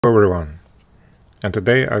Hello everyone, and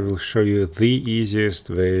today I will show you the easiest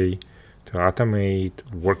way to automate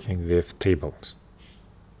working with tables.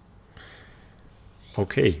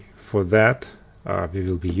 Okay, for that we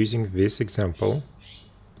will be using this example,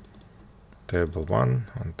 table 1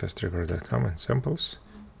 on testRigor.com and samples,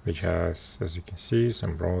 which has, as you can see,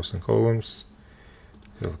 some rows and columns.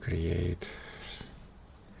 We'll create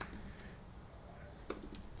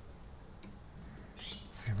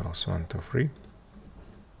tables 1, 2, 3.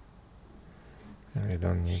 And we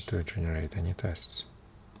don't need to generate any tests.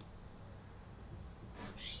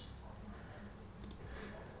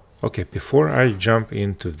 Okay, before I jump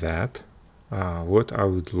into that, what I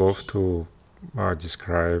would love to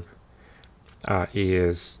describe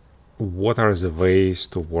is what are the ways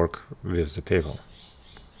to work with the table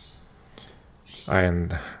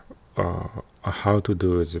and how to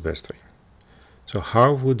do it the best way. So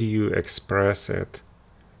how would you express it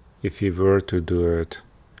if you were to do it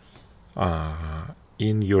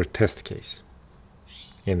in your test case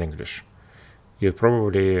in English? You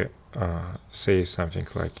probably say something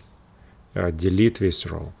like delete this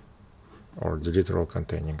row or delete row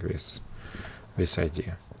containing this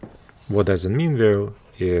idea. What does it mean though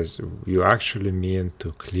is you actually mean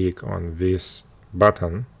to click on this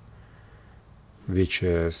button, which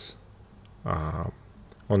is on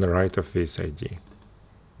the right of this ID,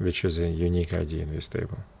 which is a unique ID in this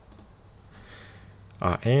table.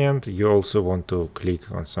 And you also want to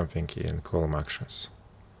click on something in column actions.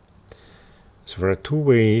 So there are two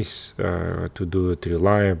ways to do it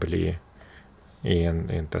reliably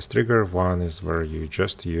in testRigor. One is where you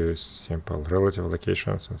just use simple relative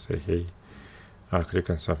allocations and say, hey, click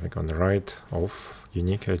on something on the right of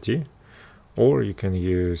unique ID. Or you can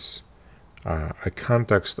use a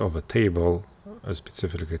context of a table,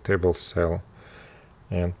 specifically a table cell,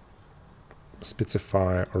 and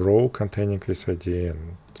specify a row containing this ID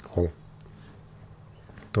and call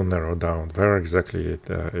to narrow down where exactly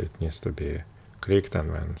it needs to be clicked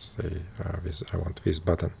and when say I want this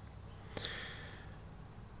button.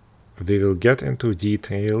 We will get into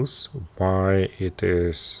details why it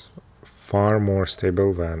is far more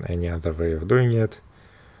stable than any other way of doing it,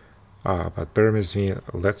 but bear with me.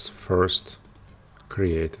 Let's first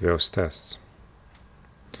create those tests.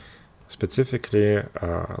 Specifically,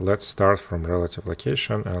 let's start from relative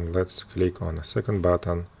location and let's click on a second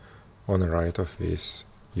button on the right of this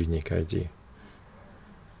unique ID.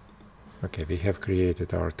 Okay, we have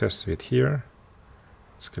created our test suite here.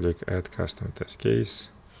 Let's click add custom test case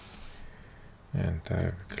and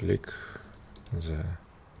click the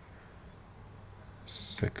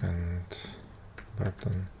second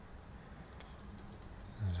button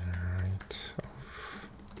on the right of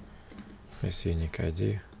this unique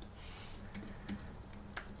ID.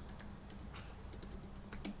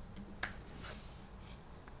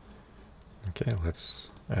 Okay,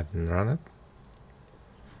 let's add and run it.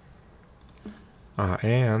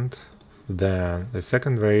 And then the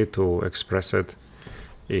second way to express it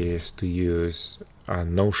is to use a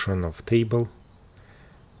notion of table.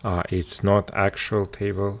 It's not actual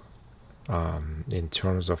table in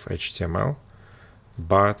terms of HTML,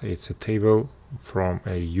 but it's a table from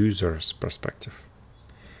a user's perspective.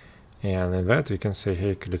 And in that we can say,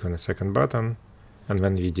 hey, click on the second button, and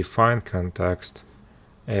when we define context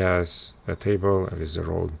as a table with a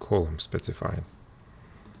row and column specified.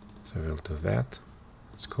 So we'll do that.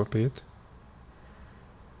 Let's copy it.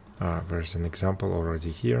 There's an example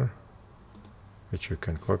already here, which you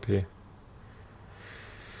can copy.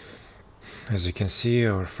 As you can see,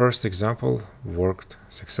 our first example worked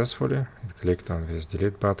successfully. It clicked on this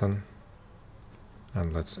delete button.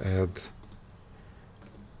 And let's add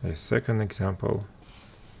a second example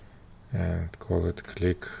and call it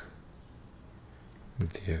click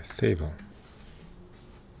the table.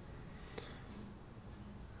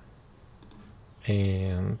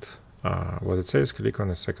 And what it says, click on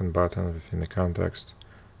the second button within the context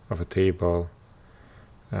of a table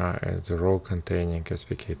and the row containing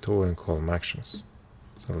SPK2 and column actions.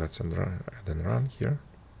 So let's add and run here.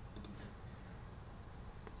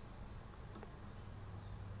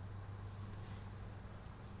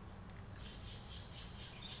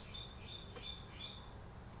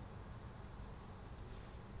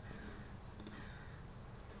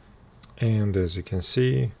 And as you can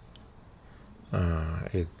see,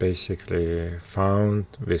 it basically found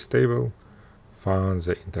this table, found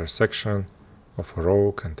the intersection of a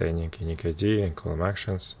row containing unique ID and column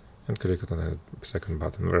actions, and clicked on the second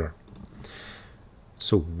button there.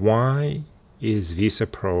 So why is this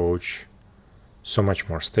approach so much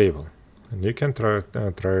more stable? And you can try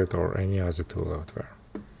it or any other tool out there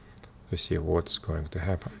to see what's going to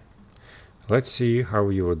happen. Let's see how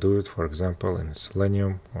you would do it, for example, in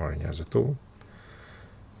Selenium or any other tool.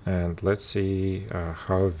 And let's see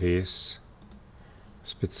how this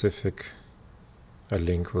specific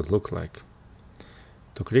link would look like.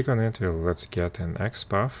 To click on it, let's get an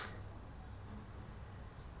XPath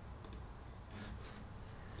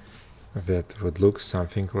that would look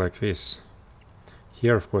something like this.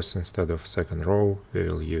 Here, of course, instead of second row, we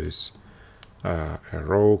will use a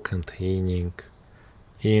row containing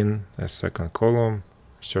in a second column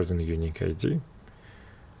certain unique ID.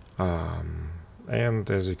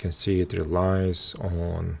 And as you can see, it relies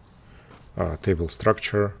on table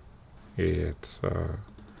structure. It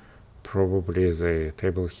probably the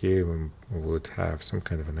table here would have some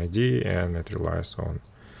kind of an ID, and it relies on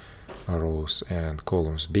rows and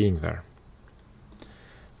columns being there.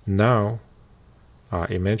 Now,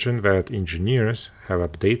 imagine that engineers have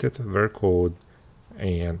updated their code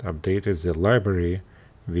and updated the library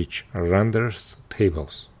which renders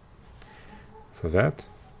tables. For that,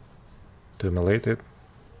 to emulate it,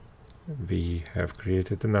 we have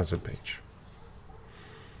created another page.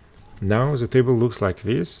 Now the table looks like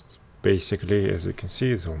this. Basically, as you can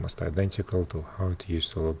see, it's almost identical to how it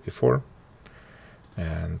used to look before.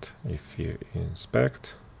 And if you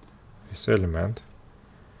inspect this element,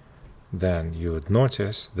 then you would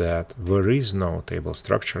notice that there is no table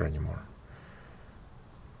structure anymore.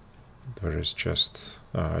 There is just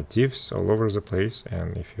divs all over the place,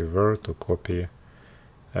 and if you were to copy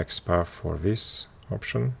XPath for this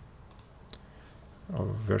option or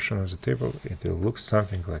version of the table, it will look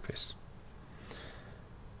something like this.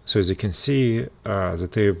 So as you can see, the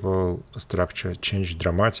table structure changed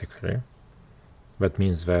dramatically. That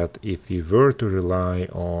means that if you were to rely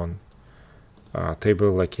on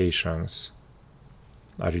table locations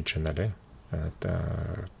originally,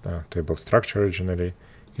 table structure originally,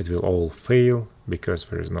 it will all fail because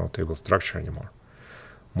there is no table structure anymore.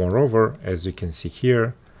 Moreover, as you can see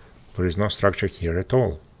here, there is no structure here at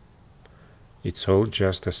all. It's all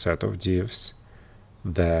just a set of divs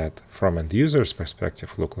that from end user's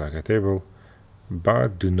perspective look like a table,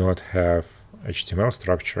 but do not have HTML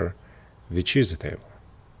structure, which is a table.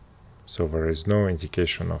 So there is no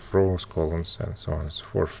indication of rows, columns, and so on and so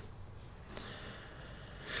forth.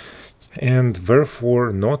 And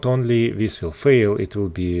therefore, not only this will fail, it will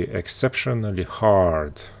be exceptionally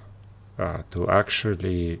hard to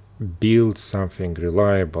actually build something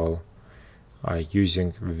reliable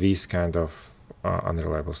using this kind of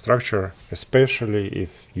unreliable structure, especially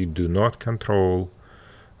if you do not control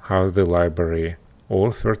how the library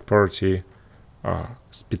or third party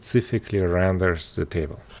specifically renders the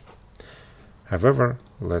table. However,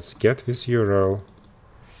 let's get this URL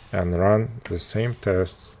and run the same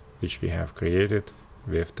tests which we have created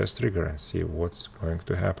with testRigor and see what's going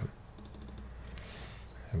to happen.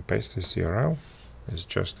 And paste this URL. It's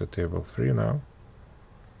just a table 3 now.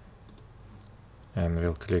 And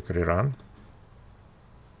we'll click rerun.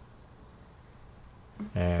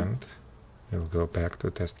 And we'll go back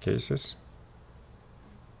to test cases.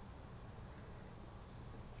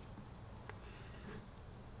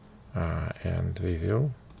 And we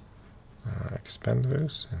will expand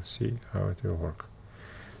this and see how it will work.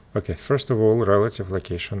 Okay, first of all, relative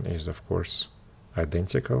location is of course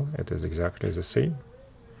identical. It is exactly the same.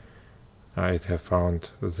 I have found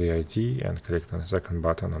the ID and clicked on the second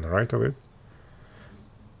button on the right of it.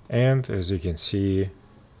 And as you can see,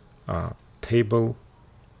 table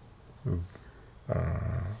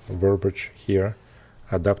verbiage here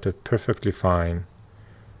adapted perfectly fine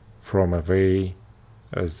from a way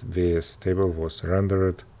as this table was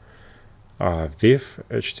rendered with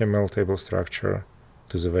HTML table structure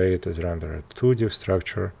to the way it is rendered to div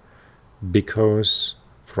structure, because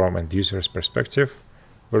from end user's perspective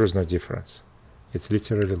there is no difference. It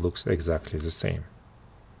literally looks exactly the same.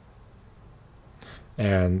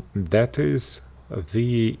 And that is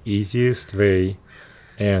the easiest way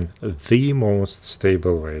and the most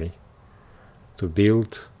stable way to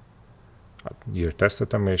build your test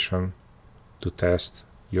automation to test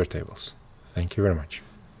your tables. Thank you very much.